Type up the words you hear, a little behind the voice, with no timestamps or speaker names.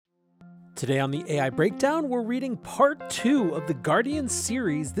Today on the AI Breakdown, we're reading part 2 of the Guardian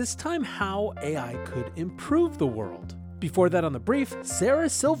series, this time how AI could improve the world. Before that on the brief, Sarah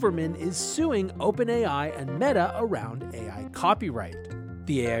Silverman is suing OpenAI and Meta around AI copyright.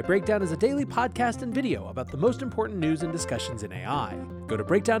 The AI Breakdown is a daily podcast and video about the most important news and discussions in AI. Go to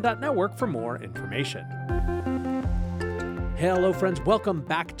breakdown.network for more information. Hello friends, welcome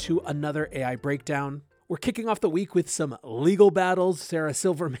back to another AI Breakdown. We're kicking off the week with some legal battles. Sarah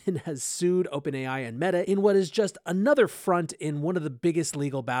Silverman has sued OpenAI and Meta in what is just another front in one of the biggest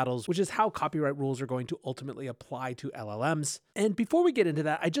legal battles, which is how copyright rules are going to ultimately apply to LLMs. And before we get into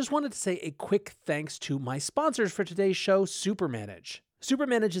that, I just wanted to say a quick thanks to my sponsors for today's show, Supermanage.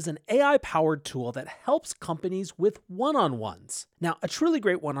 Supermanage is an AI-powered tool that helps companies with one-on-ones. Now, a truly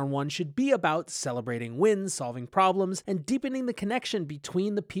great one-on-one should be about celebrating wins, solving problems, and deepening the connection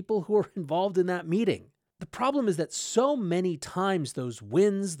between the people who are involved in that meeting. The problem is that so many times those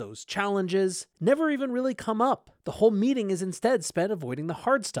wins, those challenges, never even really come up. The whole meeting is instead spent avoiding the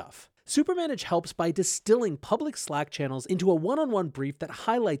hard stuff. Supermanage helps by distilling public Slack channels into a one-on-one brief that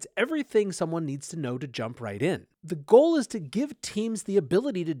highlights everything someone needs to know to jump right in. The goal is to give teams the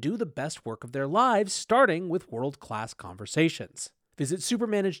ability to do the best work of their lives, starting with world-class conversations. Visit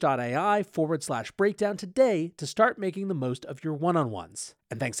supermanage.ai/breakdown today to start making the most of your one-on-ones.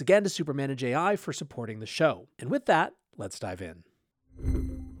 And thanks again to Supermanage AI for supporting the show. And with that, let's dive in.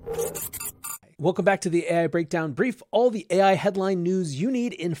 Welcome back to the AI Breakdown Brief, all the AI headline news you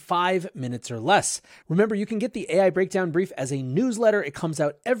need in 5 minutes or less. Remember, you can get the AI Breakdown Brief as a newsletter. It comes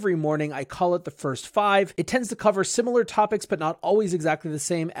out every morning. I call it the First Five. It tends to cover similar topics, but not always exactly the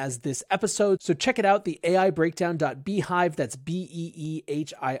same as this episode. So check it out, the AIBreakdown.beehive, that's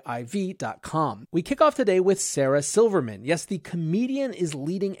BEEHIIV.com. We kick off today with Sarah Silverman. Yes, the comedian is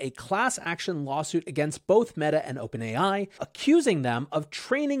leading a class action lawsuit against both Meta and OpenAI, accusing them of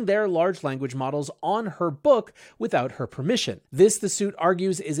training their large language models on her book without her permission. This, the suit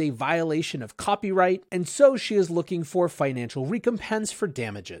argues, is a violation of copyright, and so she is looking for financial recompense for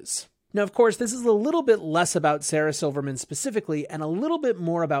damages. Now, of course, this is a little bit less about Sarah Silverman specifically and a little bit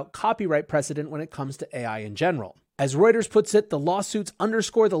more about copyright precedent when it comes to AI in general. As Reuters puts it, the lawsuits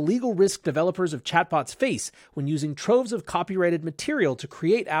underscore the legal risk developers of chatbots face when using troves of copyrighted material to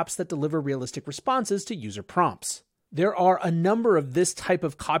create apps that deliver realistic responses to user prompts. There are a number of this type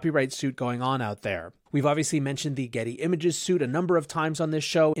of copyright suit going on out there. We've obviously mentioned the Getty Images suit a number of times on this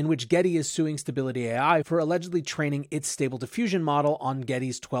show, in which Getty is suing Stability AI for allegedly training its Stable Diffusion model on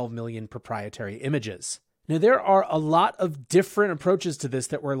Getty's 12 million proprietary images. Now, there are a lot of different approaches to this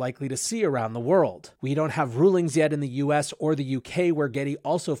that we're likely to see around the world. We don't have rulings yet in the US or the UK where Getty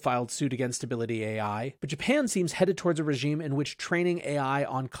also filed suit against Stability AI, but Japan seems headed towards a regime in which training AI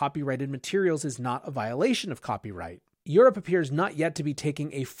on copyrighted materials is not a violation of copyright. Europe appears not yet to be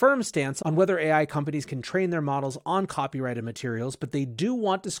taking a firm stance on whether AI companies can train their models on copyrighted materials, but they do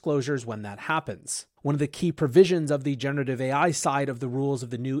want disclosures when that happens. One of the key provisions of the generative AI side of the rules of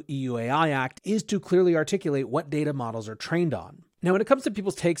the new EU AI Act is to clearly articulate what data models are trained on. Now, when it comes to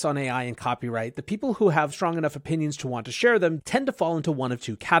people's takes on AI and copyright, the people who have strong enough opinions to want to share them tend to fall into one of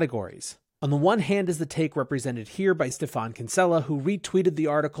two categories. On the one hand is the take represented here by Stefan Kinsella, who retweeted the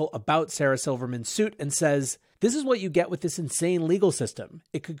article about Sarah Silverman's suit and says, "This is what you get with this insane legal system.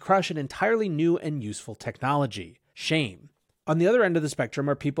 It could crush an entirely new and useful technology. Shame." On the other end of the spectrum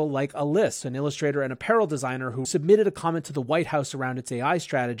are people like Alice, an illustrator and apparel designer who submitted a comment to the White House around its AI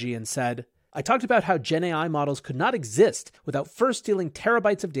strategy and said, "I talked about how Gen AI models could not exist without first stealing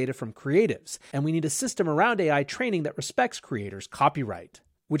terabytes of data from creatives, and we need a system around AI training that respects creators' copyright."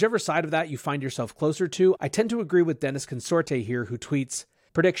 Whichever side of that you find yourself closer to, I tend to agree with Dennis Consorte here, who tweets,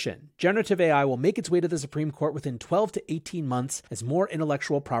 "Prediction: generative AI will make its way to the Supreme Court within 12 to 18 months as more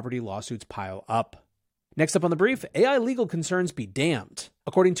intellectual property lawsuits pile up." Next up on the brief, AI legal concerns be damned.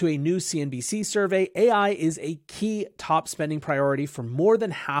 According to a new CNBC survey, AI is a key top spending priority for more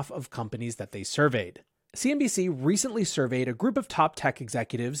than half of companies that they surveyed. CNBC recently surveyed a group of top tech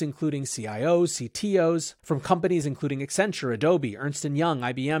executives, including CIOs, CTOs, from companies including Accenture, Adobe, Ernst & Young,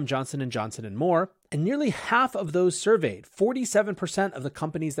 IBM, Johnson & Johnson, and more. And nearly half of those surveyed, 47% of the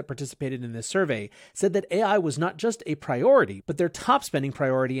companies that participated in this survey, said that AI was not just a priority, but their top spending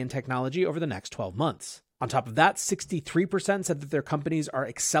priority in technology over the next 12 months. On top of that, 63% said that their companies are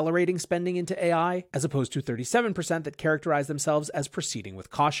accelerating spending into AI, as opposed to 37% that characterize themselves as proceeding with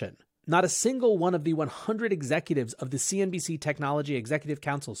caution. Not a single one of the 100 executives of the CNBC Technology Executive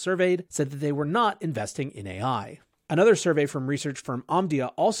Council surveyed said that they were not investing in AI. Another survey from research firm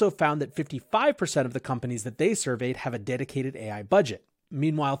Omdia also found that 55% of the companies that they surveyed have a dedicated AI budget.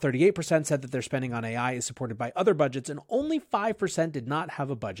 Meanwhile, 38% said that their spending on AI is supported by other budgets, and only 5% did not have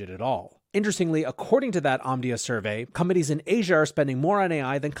a budget at all. Interestingly, according to that Omdia survey, companies in Asia are spending more on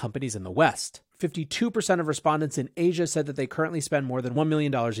AI than companies in the West. 52% of respondents in Asia said that they currently spend more than $1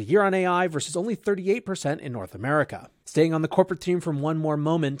 million a year on AI versus only 38% in North America. Staying on the corporate theme from one more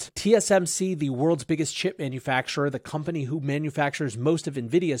moment, TSMC, the world's biggest chip manufacturer, the company who manufactures most of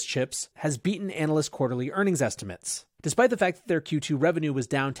NVIDIA's chips, has beaten analyst quarterly earnings estimates. Despite the fact that their Q2 revenue was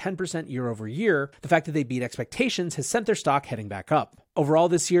down 10% year over year, the fact that they beat expectations has sent their stock heading back up. Overall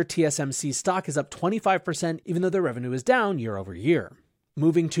this year, TSMC's stock is up 25%, even though their revenue is down year over year.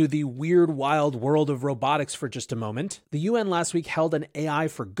 Moving to the weird, wild world of robotics for just a moment, the UN last week held an AI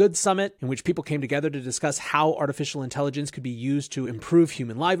for Good summit in which people came together to discuss how artificial intelligence could be used to improve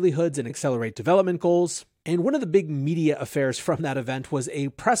human livelihoods and accelerate development goals. And one of the big media affairs from that event was a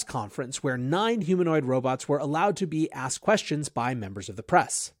press conference where 9 humanoid robots were allowed to be asked questions by members of the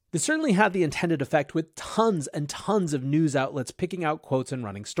press. This certainly had the intended effect, with tons and tons of news outlets picking out quotes and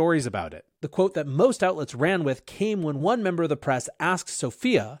running stories about it. The quote that most outlets ran with came when one member of the press asked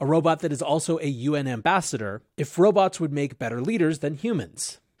Sophia, a robot that is also a UN ambassador, if robots would make better leaders than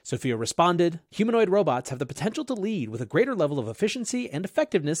humans. Sophia responded, "Humanoid robots have the potential to lead with a greater level of efficiency and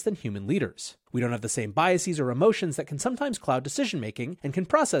effectiveness than human leaders. We don't have the same biases or emotions that can sometimes cloud decision-making and can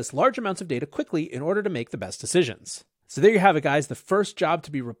process large amounts of data quickly in order to make the best decisions." So there you have it, guys. The first job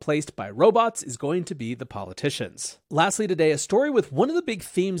to be replaced by robots is going to be the politicians. Lastly today, a story with one of the big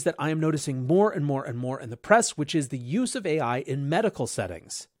themes that I am noticing more and more and more in the press, which is the use of AI in medical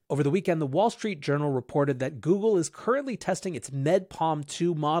settings. Over the weekend, the Wall Street Journal reported that Google is currently testing its MedPalm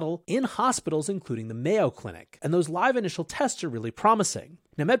 2 model in hospitals, including the Mayo Clinic. And those live initial tests are really promising.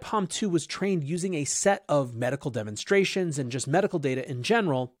 Now, MedPalm 2 was trained using a set of medical demonstrations and just medical data in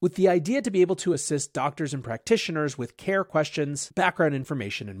general, with the idea to be able to assist doctors and practitioners with care questions, background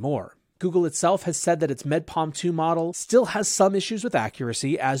information, and more. Google itself has said that its MedPalm 2 model still has some issues with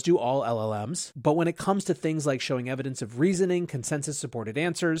accuracy, as do all LLMs, but when it comes to things like showing evidence of reasoning, consensus-supported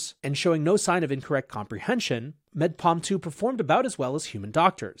answers, and showing no sign of incorrect comprehension, MedPalm 2 performed about as well as human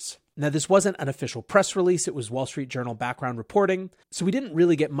doctors. Now, this wasn't an official press release, it was Wall Street Journal background reporting, so we didn't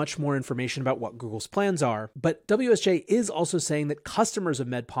really get much more information about what Google's plans are, but WSJ is also saying that customers of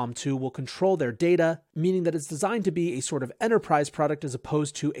MedPalm 2 will control their data, meaning that it's designed to be a sort of enterprise product as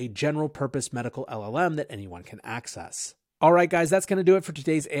opposed to a general-purpose medical LLM that anyone can access. All right, guys, that's going to do it for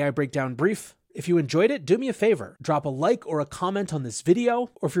today's AI Breakdown Brief. If you enjoyed it, do me a favor, drop a like or a comment on this video,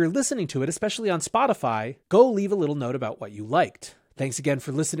 or if you're listening to it, especially on Spotify, go leave a little note about what you liked. Thanks again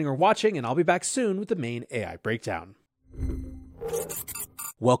for listening or watching, and I'll be back soon with the main AI breakdown.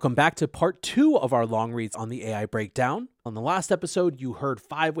 Welcome back to part 2 of our long reads on the AI breakdown. On the last episode, you heard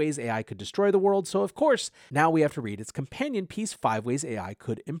 5 ways AI could destroy the world, so of course, now we have to read its companion piece, 5 ways AI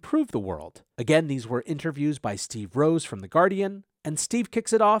could improve the world. Again, these were interviews by Steve Rose from The Guardian, and Steve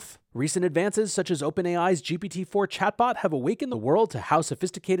kicks it off. Recent advances such as OpenAI's GPT-4 chatbot have awakened the world to how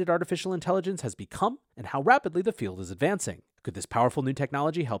sophisticated artificial intelligence has become and how rapidly the field is advancing. Could this powerful new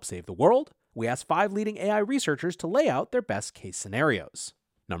technology help save the world? We asked 5 leading AI researchers to lay out their best case scenarios.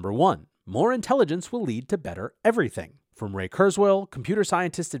 Number 1, more intelligence will lead to better everything. From Ray Kurzweil, computer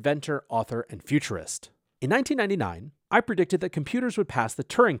scientist, inventor, author, and futurist. In 1999, I predicted that computers would pass the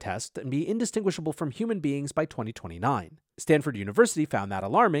Turing test and be indistinguishable from human beings by 2029. Stanford University found that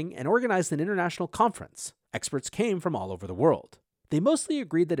alarming and organized an international conference. Experts came from all over the world. They mostly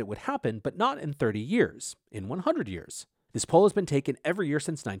agreed that it would happen, but not in 30 years, in 100 years. This poll has been taken every year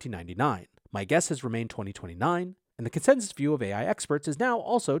since 1999. My guess has remained 2029, and the consensus view of AI experts is now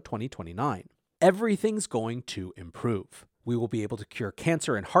also 2029. Everything's going to improve. We will be able to cure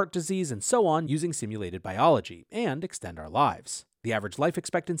cancer and heart disease and so on using simulated biology and extend our lives. The average life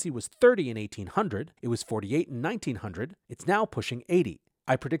expectancy was 30 in 1800, it was 48 in 1900, it's now pushing 80.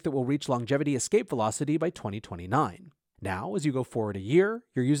 I predict that we'll reach longevity escape velocity by 2029. Now, as you go forward a year,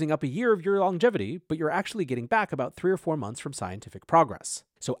 you're using up a year of your longevity, but you're actually getting back about 3 or 4 months from scientific progress.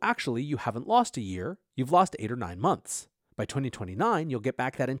 So actually, you haven't lost a year, you've lost 8 or 9 months. By 2029, you'll get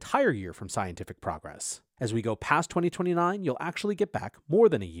back that entire year from scientific progress. As we go past 2029, you'll actually get back more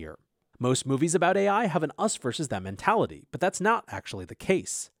than a year. Most movies about AI have an us versus them mentality, but that's not actually the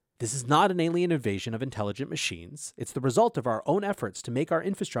case. This is not an alien invasion of intelligent machines. It's the result of our own efforts to make our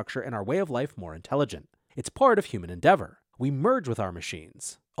infrastructure and our way of life more intelligent. It's part of human endeavor. We merge with our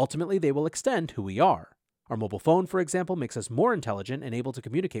machines. Ultimately, they will extend who we are. Our mobile phone, for example, makes us more intelligent and able to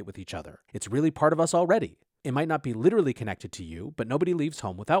communicate with each other. It's really part of us already. It might not be literally connected to you, but nobody leaves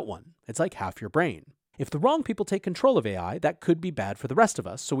home without one. It's like half your brain. If the wrong people take control of AI, that could be bad for the rest of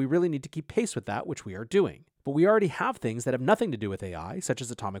us, so we really need to keep pace with that, which we are doing. But we already have things that have nothing to do with AI, such as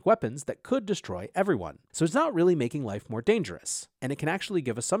atomic weapons, that could destroy everyone. So it's not really making life more dangerous, and it can actually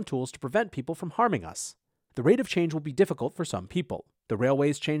give us some tools to prevent people from harming us. The rate of change will be difficult for some people. The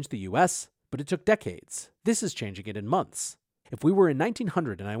railways changed the US, but it took decades. This is changing it in months. If we were in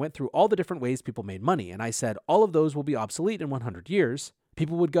 1900 and I went through all the different ways people made money and I said all of those will be obsolete in 100 years,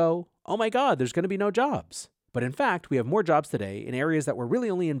 people would go, oh my God, there's going to be no jobs. But in fact, we have more jobs today in areas that were really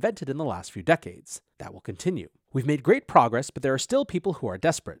only invented in the last few decades. That will continue. We've made great progress, but there are still people who are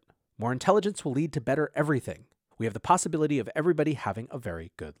desperate. More intelligence will lead to better everything. We have the possibility of everybody having a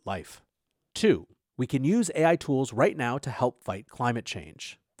very good life. 2. We can use AI tools right now to help fight climate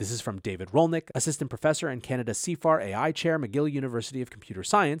change. This is from David Rolnick, Assistant Professor and Canada CFAR AI Chair, McGill University of Computer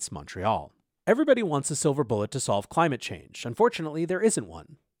Science, Montreal. Everybody wants a silver bullet to solve climate change. Unfortunately, there isn't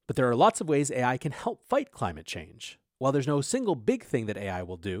one. But there are lots of ways AI can help fight climate change. While there's no single big thing that AI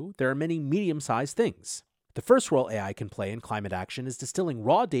will do, there are many medium-sized things. The first role AI can play in climate action is distilling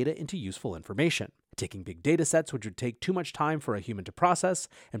raw data into useful information, taking big data sets which would take too much time for a human to process,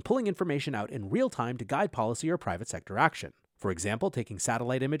 and pulling information out in real time to guide policy or private sector action. For example, taking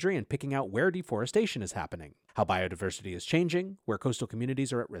satellite imagery and picking out where deforestation is happening, how biodiversity is changing, where coastal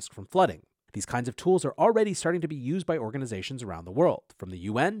communities are at risk from flooding. These kinds of tools are already starting to be used by organizations around the world, from the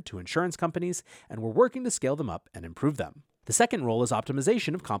UN to insurance companies, and we're working to scale them up and improve them. The second role is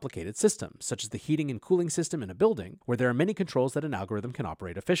optimization of complicated systems, such as the heating and cooling system in a building, where there are many controls that an algorithm can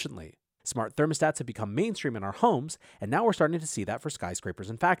operate efficiently. Smart thermostats have become mainstream in our homes, and now we're starting to see that for skyscrapers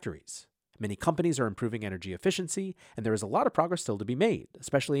and factories. Many companies are improving energy efficiency, and there is a lot of progress still to be made,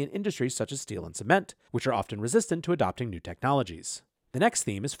 especially in industries such as steel and cement, which are often resistant to adopting new technologies. The next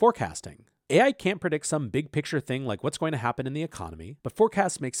theme is forecasting. AI can't predict some big picture thing like what's going to happen in the economy, but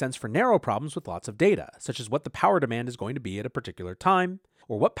forecasts make sense for narrow problems with lots of data, such as what the power demand is going to be at a particular time,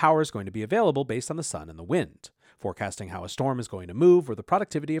 or what power is going to be available based on the sun and the wind, forecasting how a storm is going to move or the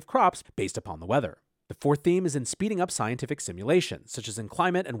productivity of crops based upon the weather. The fourth theme is in speeding up scientific simulations, such as in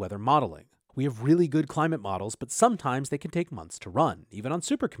climate and weather modeling. We have really good climate models, but sometimes they can take months to run, even on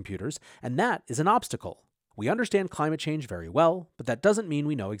supercomputers, and that is an obstacle. We understand climate change very well, but that doesn't mean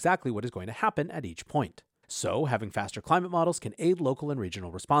we know exactly what is going to happen at each point. So, having faster climate models can aid local and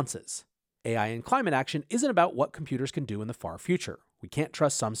regional responses. AI in climate action isn't about what computers can do in the far future. We can't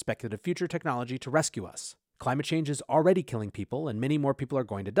trust some speculative future technology to rescue us. Climate change is already killing people, and many more people are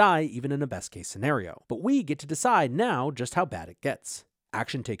going to die, even in a best-case scenario. But we get to decide now just how bad it gets.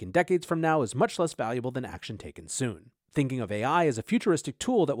 Action taken decades from now is much less valuable than action taken soon. Thinking of AI as a futuristic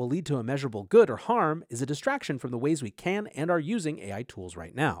tool that will lead to immeasurable good or harm is a distraction from the ways we can and are using AI tools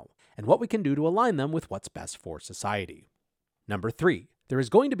right now, and what we can do to align them with what's best for society. Number 3. There is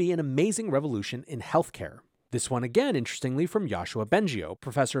going to be an amazing revolution in healthcare. This one again, interestingly, from Yoshua Bengio,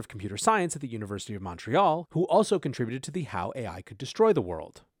 professor of computer science at the University of Montreal, who also contributed to the How AI Could Destroy the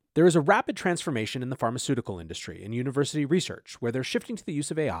World. There is a rapid transformation in the pharmaceutical industry and university research where they're shifting to the use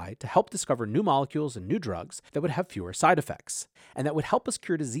of AI to help discover new molecules and new drugs that would have fewer side effects, and that would help us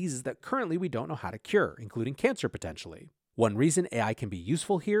cure diseases that currently we don't know how to cure, including cancer potentially. One reason AI can be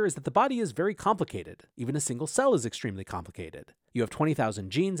useful here is that the body is very complicated. Even a single cell is extremely complicated. You have 20,000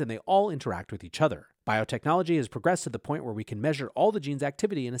 genes and they all interact with each other. Biotechnology has progressed to the point where we can measure all the genes'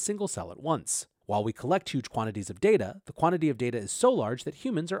 activity in a single cell at once. While we collect huge quantities of data, the quantity of data is so large that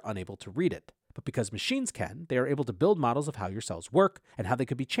humans are unable to read it. But because machines can, they are able to build models of how your cells work and how they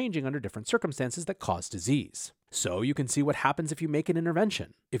could be changing under different circumstances that cause disease. So you can see what happens if you make an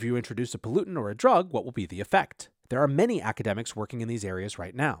intervention. If you introduce a pollutant or a drug, what will be the effect? There are many academics working in these areas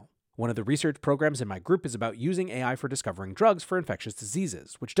right now. One of the research programs in my group is about using AI for discovering drugs for infectious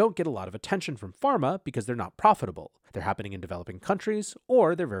diseases, which don't get a lot of attention from pharma because they're not profitable. They're happening in developing countries,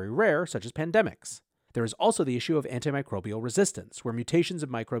 or they're very rare, such as pandemics. There is also the issue of antimicrobial resistance, where mutations of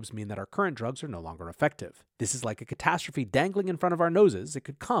microbes mean that our current drugs are no longer effective. This is like a catastrophe dangling in front of our noses. It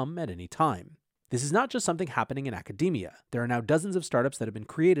could come at any time. This is not just something happening in academia. There are now dozens of startups that have been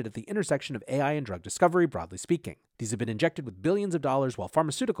created at the intersection of AI and drug discovery, broadly speaking. These have been injected with billions of dollars while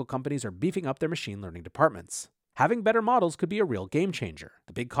pharmaceutical companies are beefing up their machine learning departments. Having better models could be a real game changer.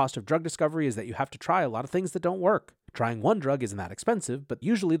 The big cost of drug discovery is that you have to try a lot of things that don't work. Trying one drug isn't that expensive, but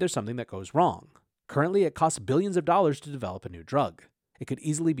usually there's something that goes wrong. Currently, it costs billions of dollars to develop a new drug. It could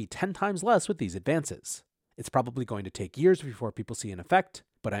easily be 10 times less with these advances. It's probably going to take years before people see an effect,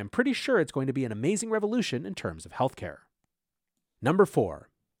 but I'm pretty sure it's going to be an amazing revolution in terms of healthcare. Number 4.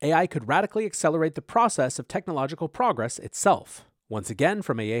 AI could radically accelerate the process of technological progress itself. Once again,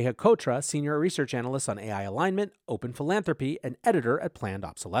 from Ayeha Kotra, Senior Research Analyst on AI Alignment, Open Philanthropy, and Editor at Planned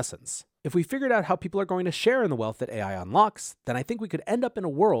Obsolescence. If we figured out how people are going to share in the wealth that AI unlocks, then I think we could end up in a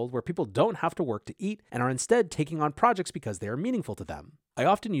world where people don't have to work to eat and are instead taking on projects because they are meaningful to them. I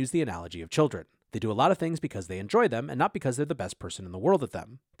often use the analogy of children. They do a lot of things because they enjoy them and not because they're the best person in the world at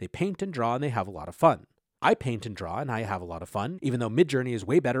them. They paint and draw and they have a lot of fun. I paint and draw and I have a lot of fun, even though Midjourney is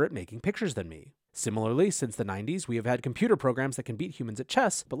way better at making pictures than me. Similarly, since the 90s, we have had computer programs that can beat humans at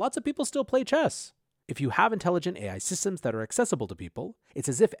chess, but lots of people still play chess. If you have intelligent AI systems that are accessible to people, it's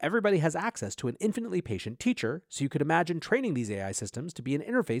as if everybody has access to an infinitely patient teacher, so you could imagine training these AI systems to be an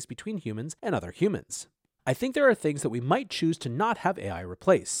interface between humans and other humans. I think there are things that we might choose to not have AI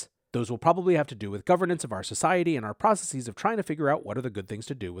replace. Those will probably have to do with governance of our society and our processes of trying to figure out what are the good things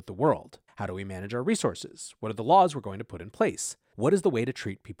to do with the world. How do we manage our resources? What are the laws we're going to put in place? What is the way to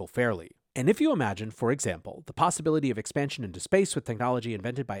treat people fairly? And if you imagine, for example, the possibility of expansion into space with technology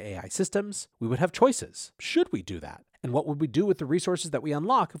invented by AI systems, we would have choices. Should we do that? And what would we do with the resources that we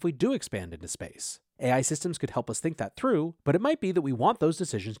unlock if we do expand into space? AI systems could help us think that through, but it might be that we want those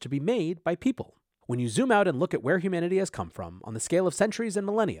decisions to be made by people. When you zoom out and look at where humanity has come from, on the scale of centuries and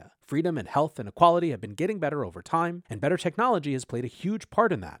millennia, freedom and health and equality have been getting better over time, and better technology has played a huge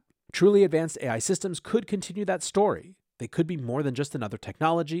part in that. Truly advanced AI systems could continue that story. They could be more than just another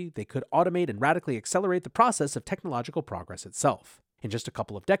technology. They could automate and radically accelerate the process of technological progress itself. In just a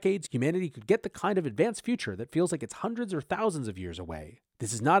couple of decades, humanity could get the kind of advanced future that feels like it's hundreds or thousands of years away.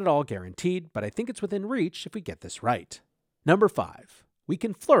 This is not at all guaranteed, but I think it's within reach if we get this right. Number 5. We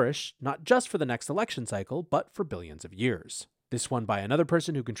can flourish not just for the next election cycle, but for billions of years. This one by another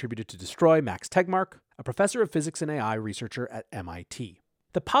person who contributed to Destroy, Max Tegmark, a professor of physics and AI researcher at MIT.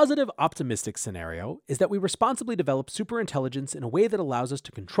 The positive, optimistic scenario is that we responsibly develop superintelligence in a way that allows us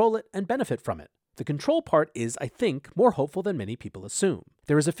to control it and benefit from it. The control part is, I think, more hopeful than many people assume.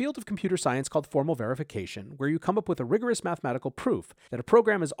 There is a field of computer science called formal verification, where you come up with a rigorous mathematical proof that a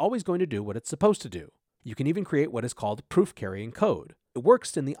program is always going to do what it's supposed to do. You can even create what is called proof-carrying code. It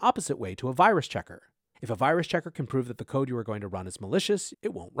works in the opposite way to a virus checker. If a virus checker can prove that the code you are going to run is malicious,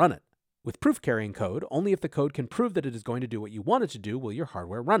 it won't run it. With proof-carrying code, only if the code can prove that it is going to do what you want it to do will your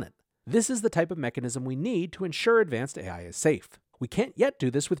hardware run it. This is the type of mechanism we need to ensure advanced AI is safe. We can't yet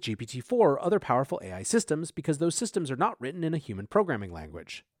do this with GPT-4 or other powerful AI systems because those systems are not written in a human programming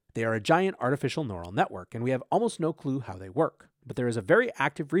language. They are a giant artificial neural network, and we have almost no clue how they work. But there is a very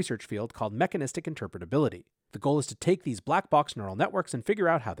active research field called mechanistic interpretability. The goal is to take these black box neural networks and figure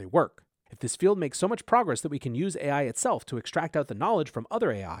out how they work. If this field makes so much progress that we can use AI itself to extract out the knowledge from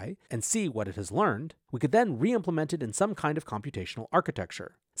other AI and see what it has learned, we could then re-implement it in some kind of computational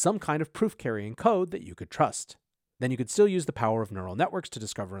architecture, some kind of proof-carrying code that you could trust. Then you could still use the power of neural networks to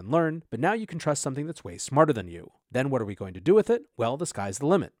discover and learn, but now you can trust something that's way smarter than you. Then what are we going to do with it? Well, the sky's the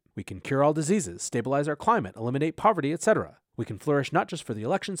limit. We can cure all diseases, stabilize our climate, eliminate poverty, etc. We can flourish not just for the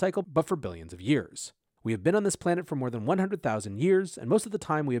election cycle, but for billions of years. We have been on this planet for more than 100,000 years, and most of the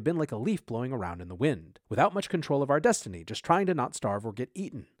time we have been like a leaf blowing around in the wind, without much control of our destiny, just trying to not starve or get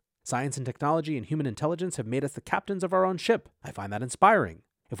eaten. Science and technology and human intelligence have made us the captains of our own ship. I find that inspiring.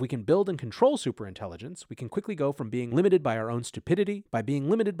 If we can build and control superintelligence, we can quickly go from being limited by our own stupidity by being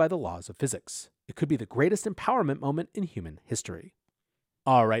limited by the laws of physics. It could be the greatest empowerment moment in human history.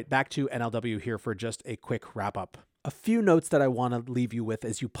 All right, back to NLW here for just a quick wrap-up. A few notes that I want to leave you with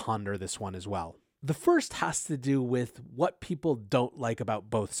as you ponder this one as well. The first has to do with what people don't like about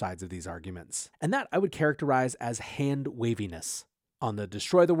both sides of these arguments, and that I would characterize as hand waviness. On the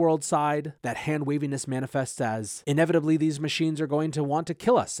destroy the world side, that hand waviness manifests as inevitably these machines are going to want to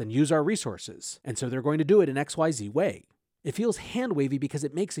kill us and use our resources, and so they're going to do it in XYZ way. It feels hand wavy because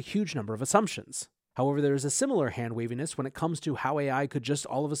it makes a huge number of assumptions. However, there is a similar hand waviness when it comes to how AI could just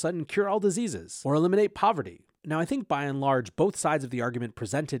all of a sudden cure all diseases or eliminate poverty. Now, I think by and large, both sides of the argument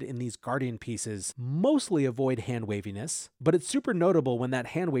presented in these Guardian pieces mostly avoid hand waviness, but it's super notable when that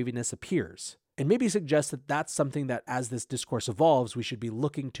hand waviness appears, and maybe suggests that that's something that as this discourse evolves, we should be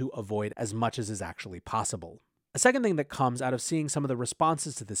looking to avoid as much as is actually possible. A second thing that comes out of seeing some of the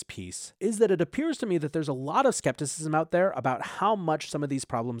responses to this piece is that it appears to me that there's a lot of skepticism out there about how much some of these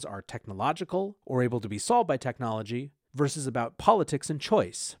problems are technological or able to be solved by technology versus about politics and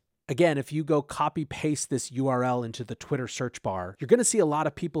choice. Again, if you go copy-paste this URL into the Twitter search bar, you're going to see a lot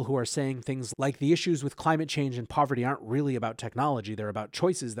of people who are saying things like the issues with climate change and poverty aren't really about technology, they're about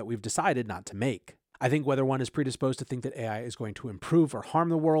choices that we've decided not to make. I think whether one is predisposed to think that AI is going to improve or harm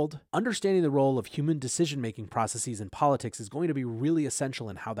the world, understanding the role of human decision-making processes in politics is going to be really essential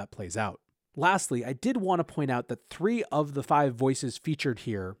in how that plays out. Lastly, I did want to point out that 3 of the 5 voices featured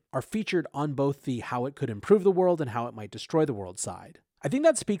here are featured on both the how it could improve the world and how it might destroy the world side. I think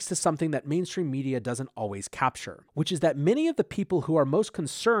that speaks to something that mainstream media doesn't always capture, which is that many of the people who are most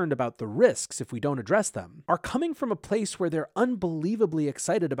concerned about the risks if we don't address them are coming from a place where they're unbelievably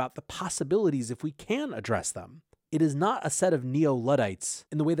excited about the possibilities if we can address them. It is not a set of neo-Luddites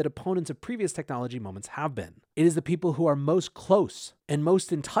in the way that opponents of previous technology moments have been. It is the people who are most close and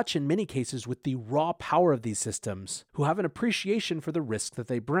most in touch in many cases with the raw power of these systems who have an appreciation for the risk that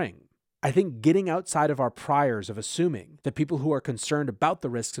they bring. I think getting outside of our priors of assuming that people who are concerned about the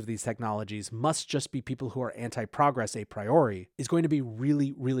risks of these technologies must just be people who are anti-progress a priori is going to be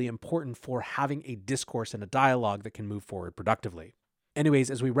really, really important for having a discourse and a dialogue that can move forward productively. Anyways,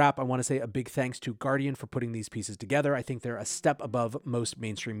 as we wrap, I want to say a big thanks to Guardian for putting these pieces together. I think they're a step above most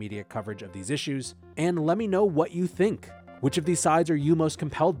mainstream media coverage of these issues. And let me know what you think. Which of these sides are you most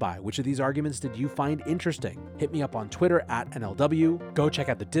compelled by? Which of these arguments did you find interesting? Hit me up on Twitter @NLW. Go check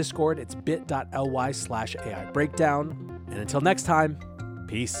out the Discord. It's bit.ly/AI Breakdown. And until next time,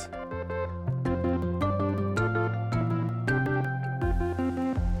 peace.